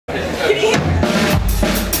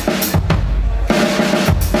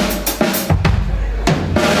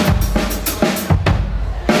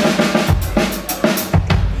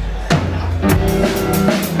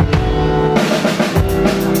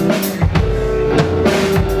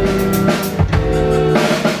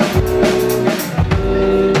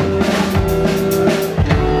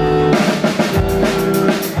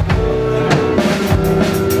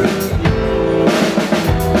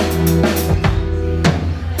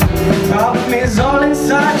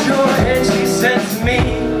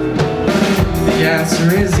The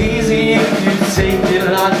answer is easy if you take it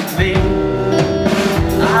logically.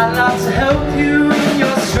 I'd like to help you in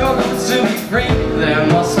your struggle to be free. There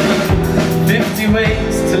must be 50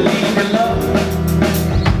 ways to leave your love.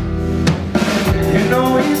 You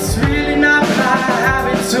know it's really not my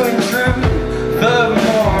habit to intrude.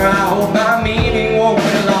 Furthermore, I hope my meaning won't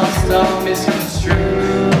be lost or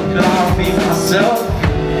misconstrued. But I'll be myself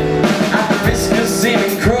at the risk of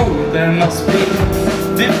seeming cruel. There must be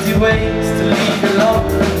 50 ways to leave your love.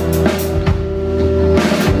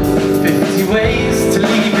 50 ways to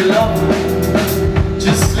leave your love.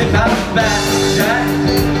 Just slip out the back, Jack.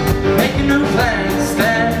 Make a new plan,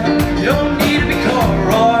 stand. You don't need to be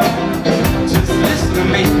caught, just listen to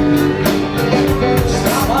me.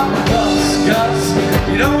 Stop off the bus, Gus.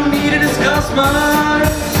 You don't need to discuss much.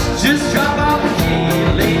 Just drop off the key,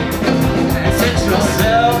 leave, and set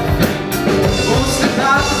yourself free. We'll slip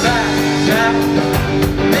out the back, Jack.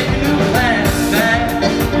 Make a new plan, stand.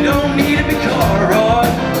 You don't need to be caught,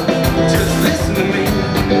 just listen to me.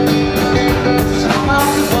 Stop off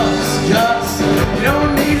the bus, Gus. You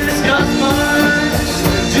don't need to discuss much.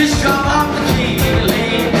 Just drop off the key,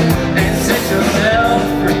 leave, and set yourself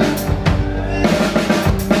free.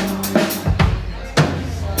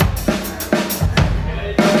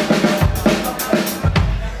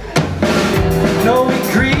 No, it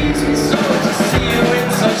grieves me so to see you in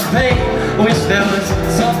such pain. Wish there was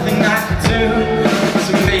something I could do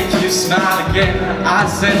to make you smile again. I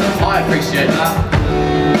said, I appreciate that.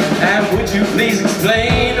 And would you please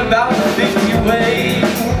explain about the 50 ways?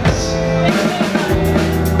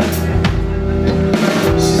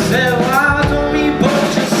 She said, why don't we both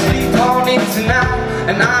just sleep on it tonight?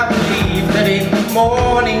 And I believe that in the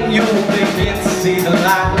morning you'll begin to see the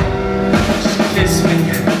light. She kissed me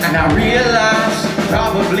and I realized she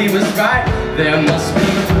probably was right. There must be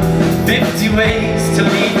 50 ways to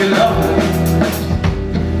leave your lover.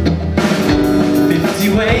 50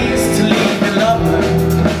 ways to leave your lover.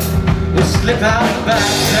 We'll slip out the back,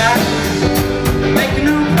 Jack. Make a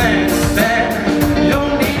new plan, stand. You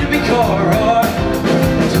don't need to be caught,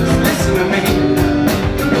 just listen to me.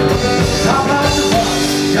 Hop off the bus,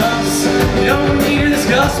 Gus. You don't need to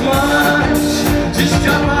discuss much. Just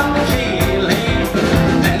drop off the key, leave,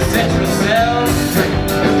 and set yourself free.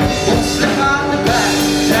 We'll slip out the back,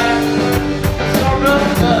 Jack. Start up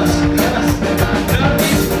the bus, Gus. You don't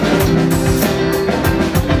need to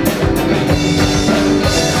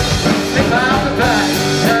slip out the back,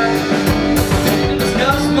 Jack. Don't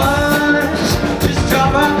discuss much. Just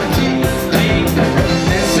drop off the key, leave,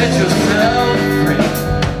 and set yourself free.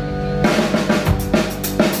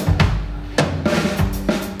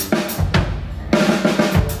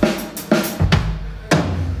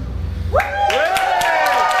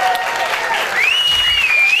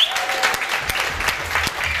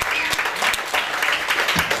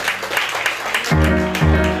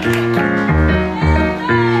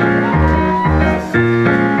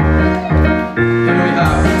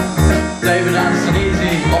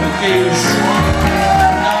 Anderson-Easey on the keys.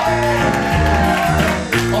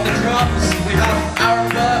 On the drums we have Arran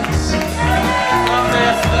Birks. Up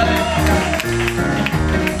there today.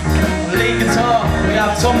 On the lead guitar we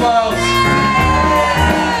have Milo Liau.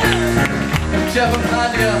 Jevhan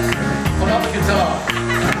Pandya on other guitar.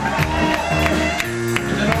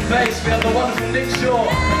 And then on bass we have the wonderful Nick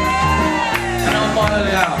and I'm Milo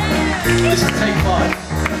Liau. This is take 5.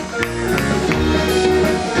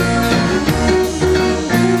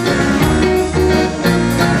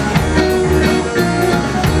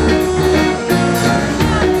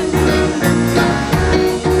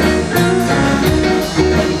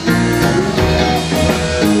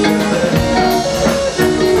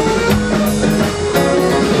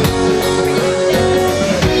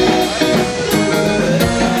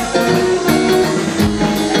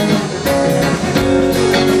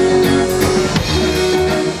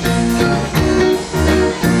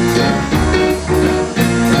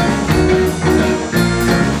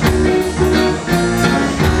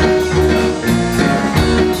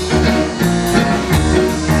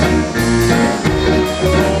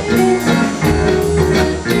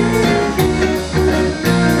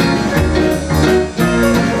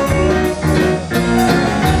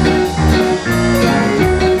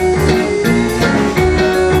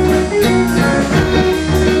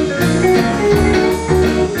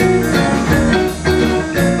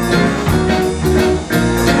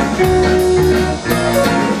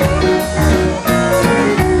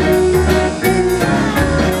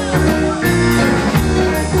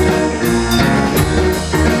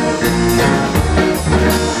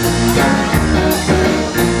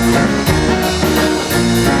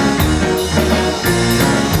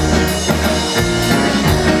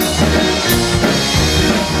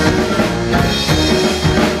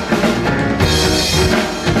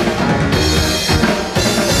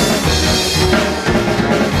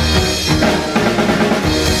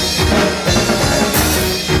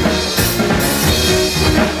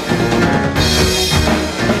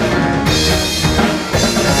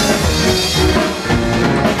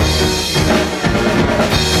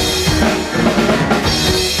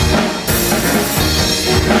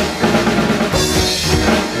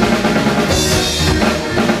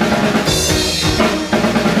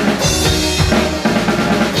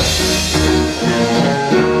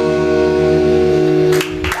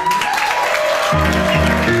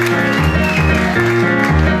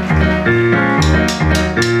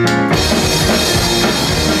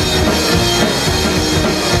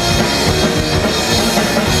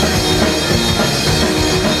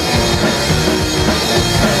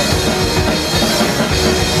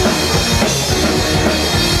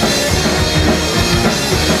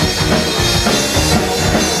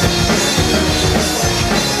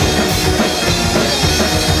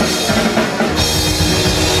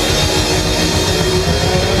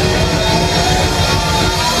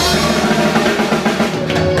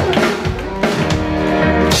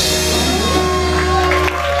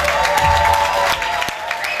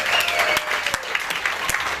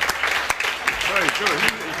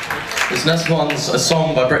 This next one's a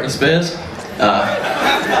song by Britney Spears.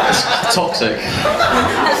 It's Toxic.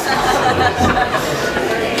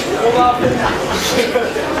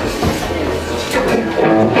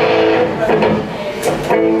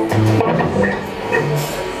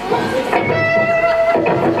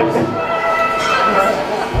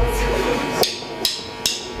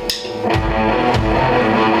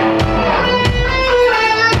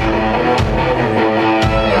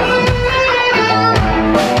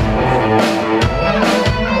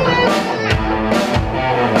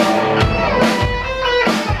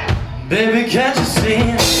 Baby, can't you see?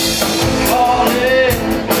 Calling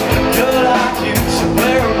a girl like you to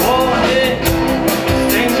wear a warning.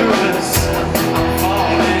 Dangerous, I'm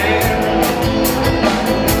falling.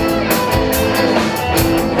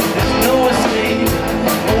 There's no escape.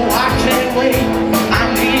 Oh, I can't wait. I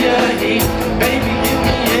need a hit. Baby, give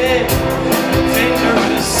me it.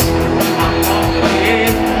 Dangerous, I'm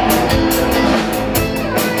falling.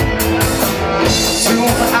 Too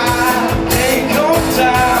high, can't go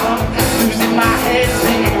down. Losing my head,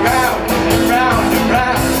 spinning round and round and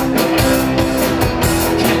round.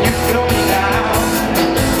 Can you feel me now?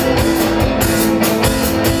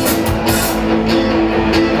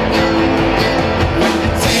 With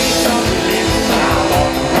the taste of your lips, I'm on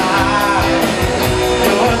the ride.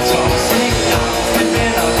 You're toxic, I'm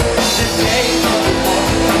slipping up. The taste of the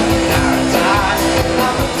water, paradise.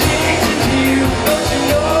 I'm addicted to you, don't you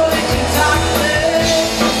know that you're toxic?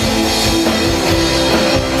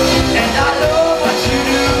 And I know what you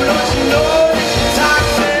do, don't you know that you're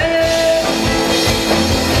toxic?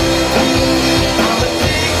 I'm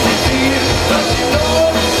addicted to you, don't you know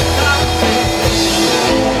that you're toxic?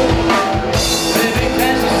 Baby,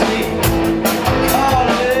 can't you see? I'm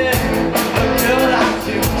calling a girl like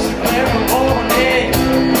you to wear a warning.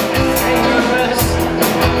 It's dangerous,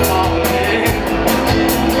 I'm falling.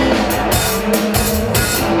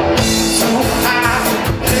 So high,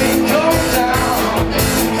 can't go down.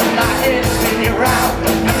 My head's spinning round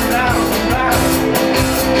and round and round.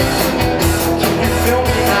 Can you feel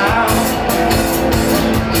me now?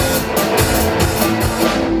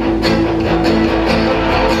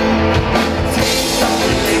 Taste of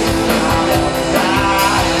your lips, I'm on the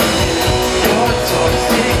ride. You're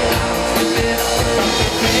toxic, I'm slipping up. The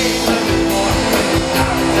taste of your water,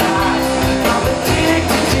 paradise. I'm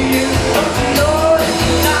addicted to you, don't you know that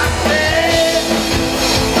you're toxic?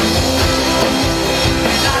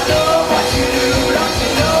 And I know what you do, don't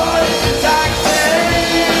you know that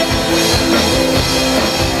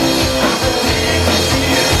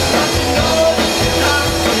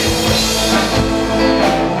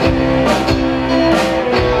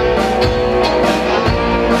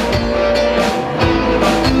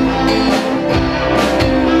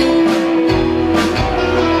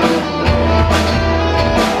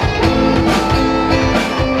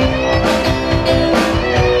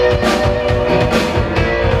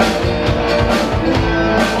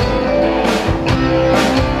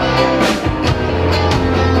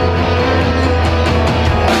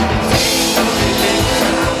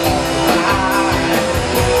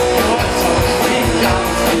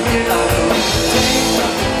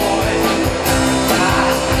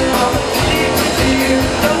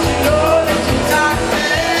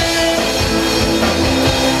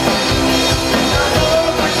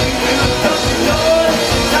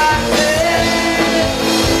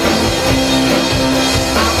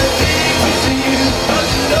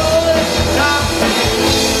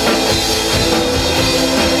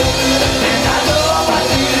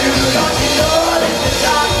you're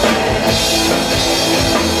toxic?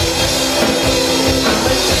 I'm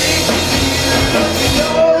addicted to you, don't you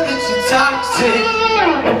know that you're toxic?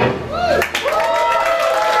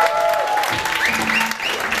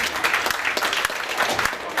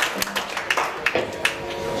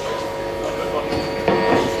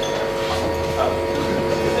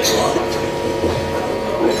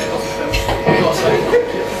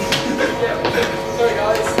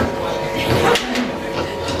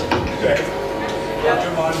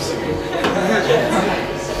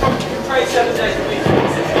 Pray 7 days a week.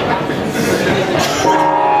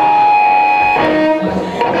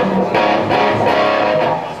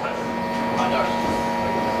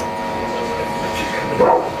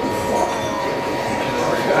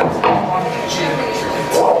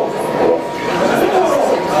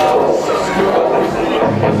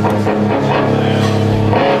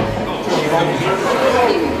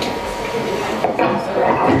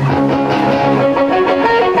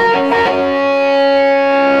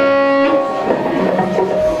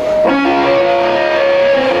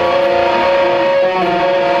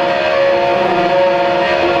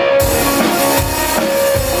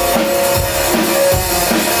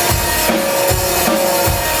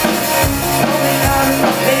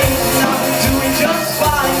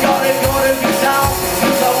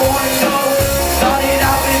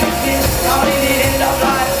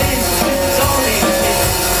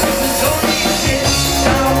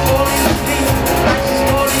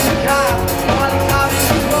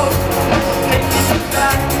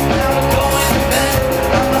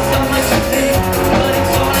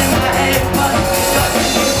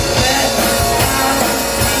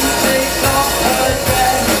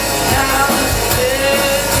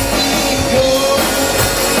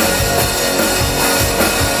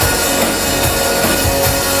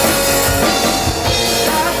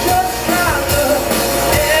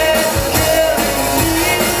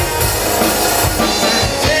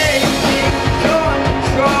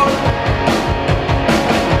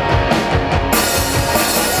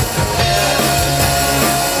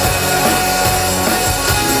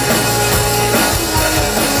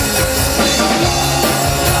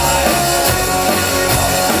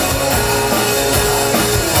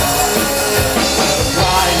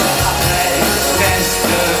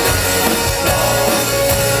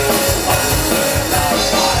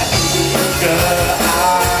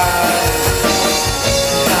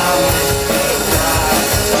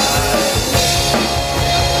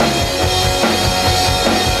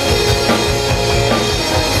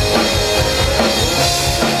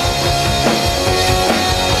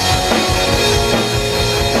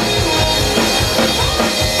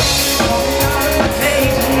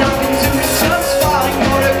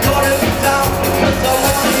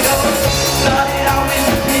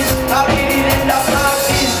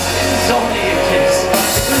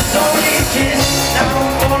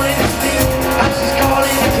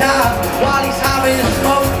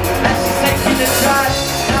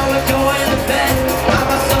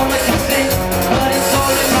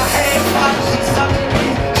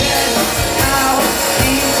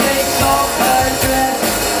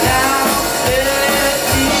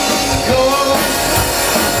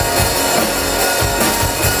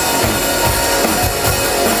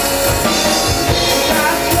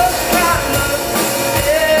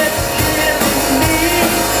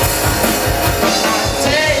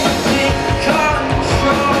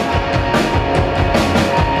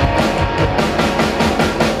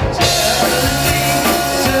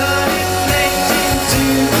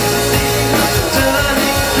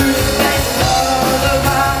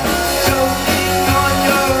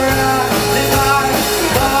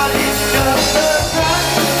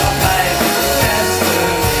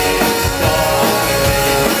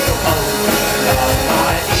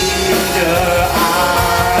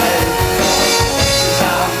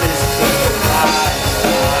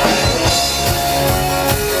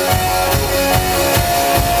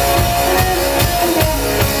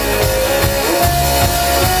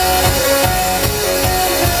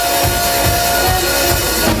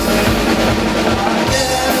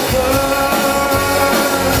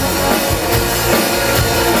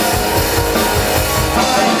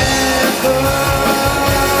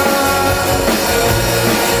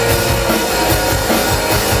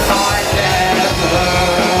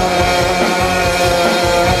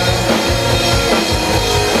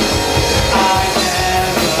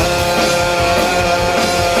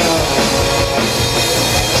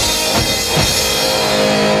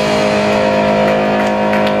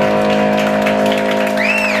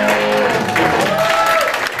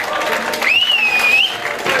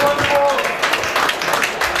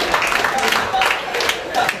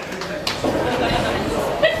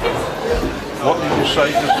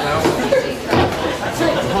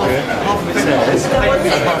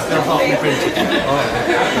 So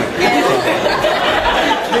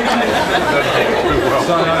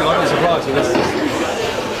I'm not surprised with this.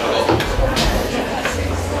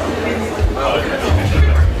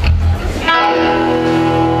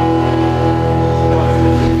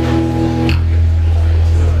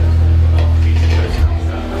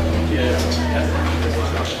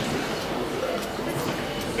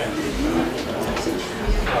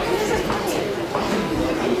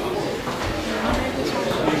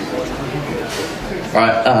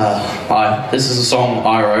 Right, hi, this is a song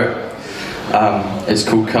I wrote. It's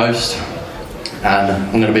called Coast, and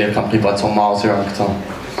I'm going to be accompanied by Tom Miles here on guitar.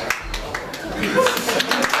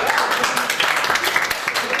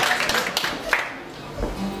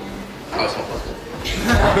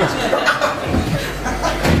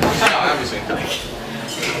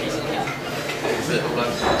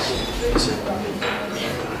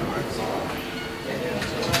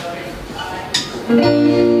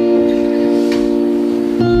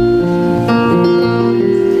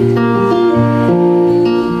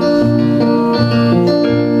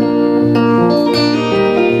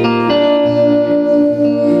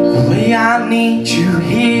 I need you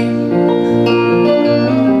here.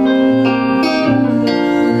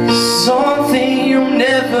 Something you'll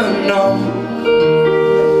never know.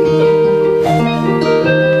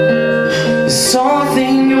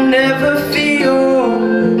 Something you'll never feel.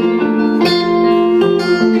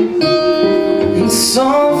 And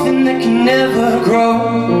something that can never grow.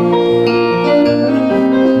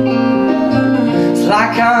 It's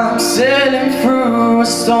like I'm sailing through a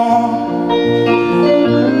storm.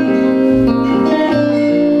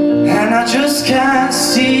 I just can't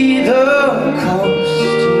see the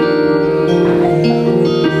coast.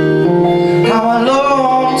 How I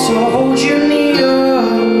long to hold you near.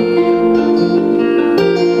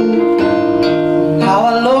 How I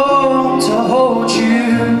long to hold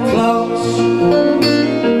you close.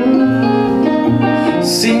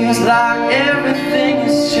 Seems like everything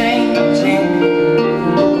is changing,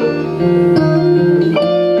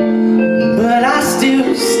 but I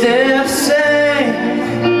still stay the same.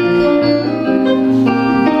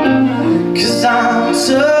 I'm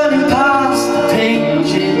turning past the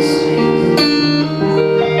pages,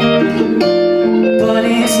 but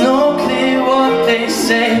it's not clear what they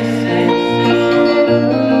say.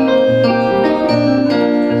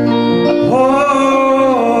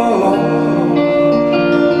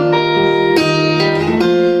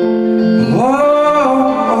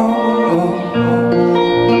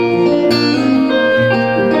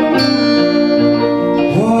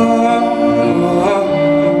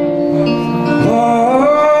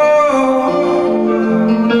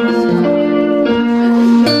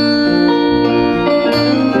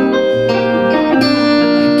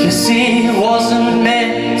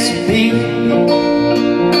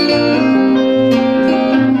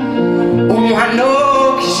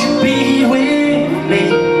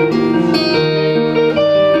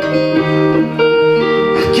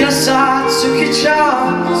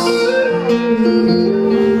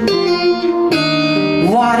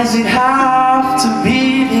 Why does it have to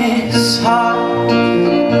be this hard?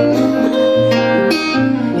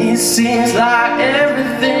 It seems like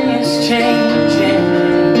everything is changing,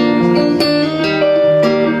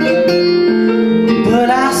 but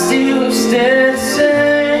I still stay the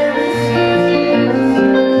same.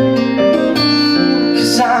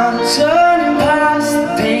 'Cause I'm turning past the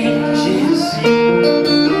pages,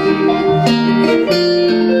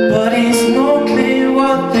 but it's not clear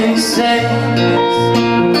what they say.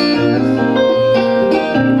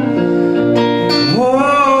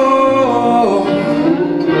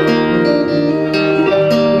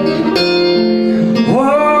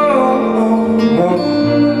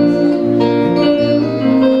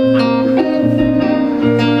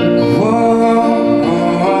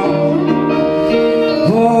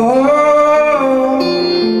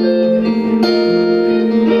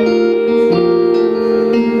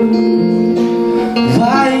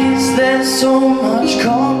 So much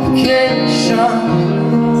complication.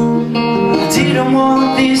 I didn't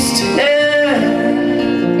want this to end,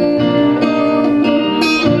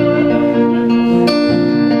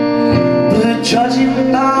 but judging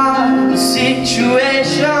by the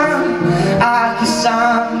situation, I guess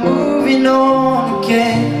I'm moving on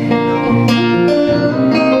again.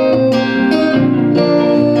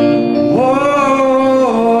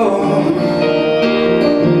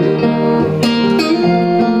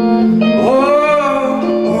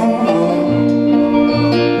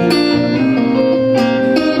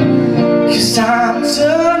 Time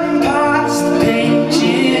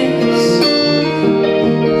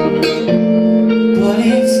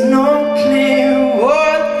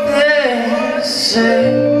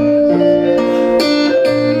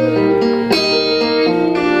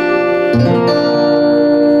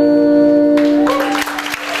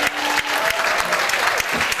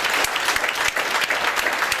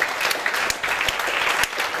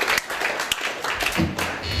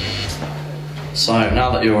So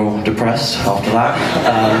now that you're all depressed after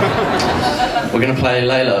that, we're going to play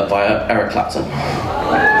Layla by Eric Clapton.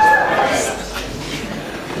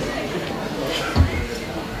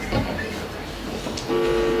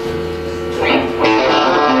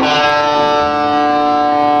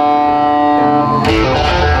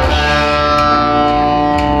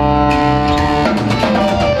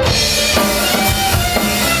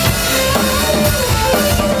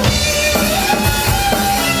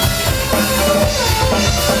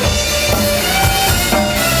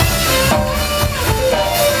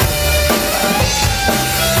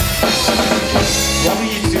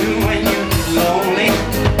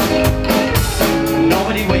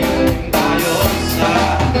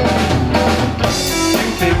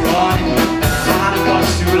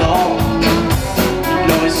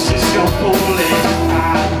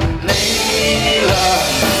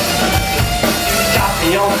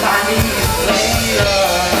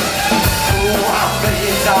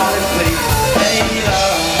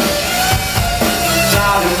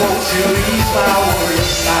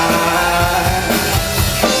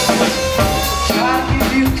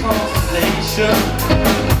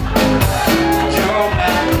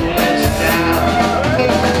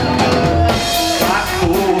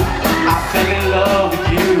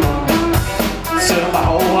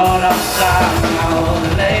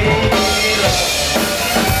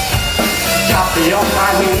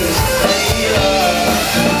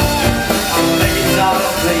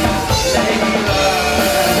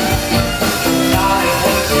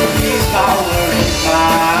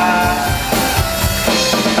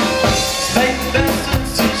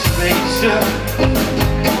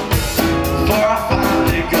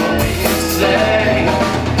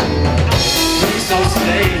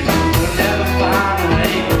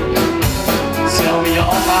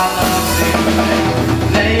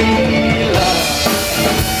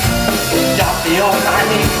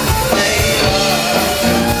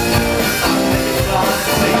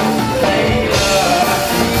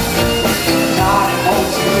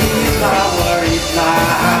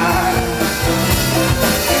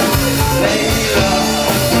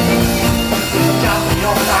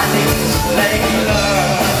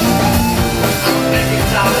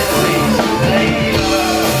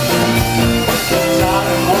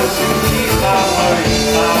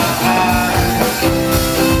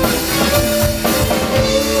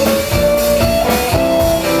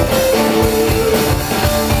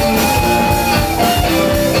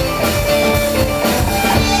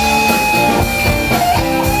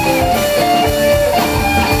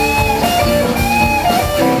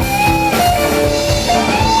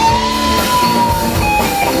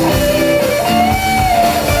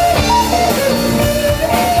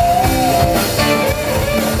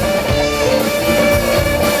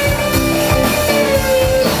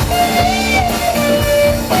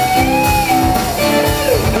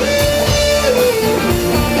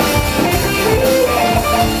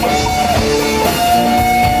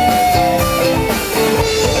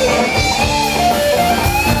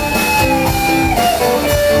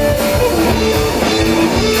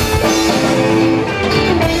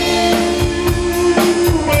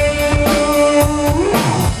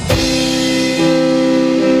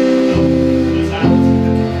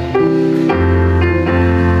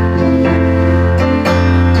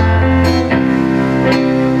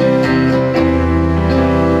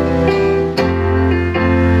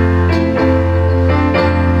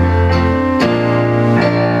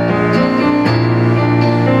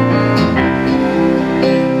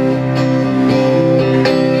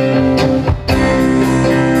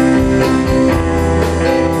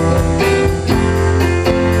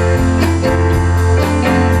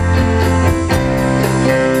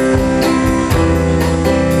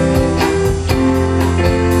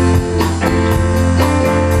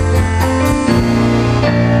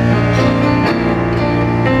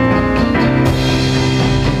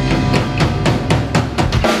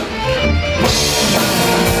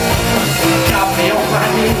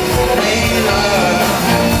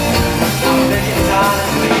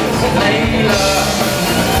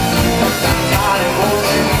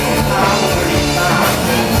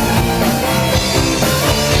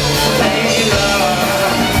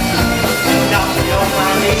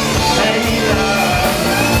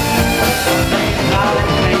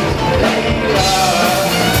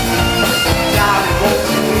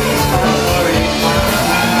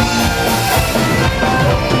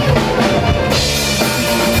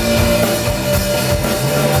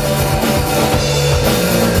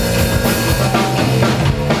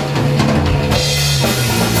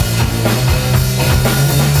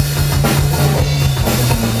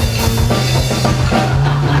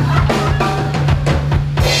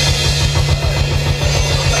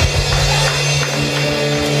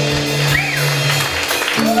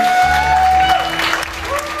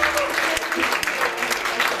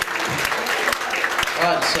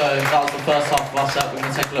 So that was the first half of our set. We're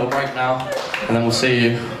going to take a little break now, and then we'll see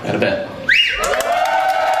you in a bit.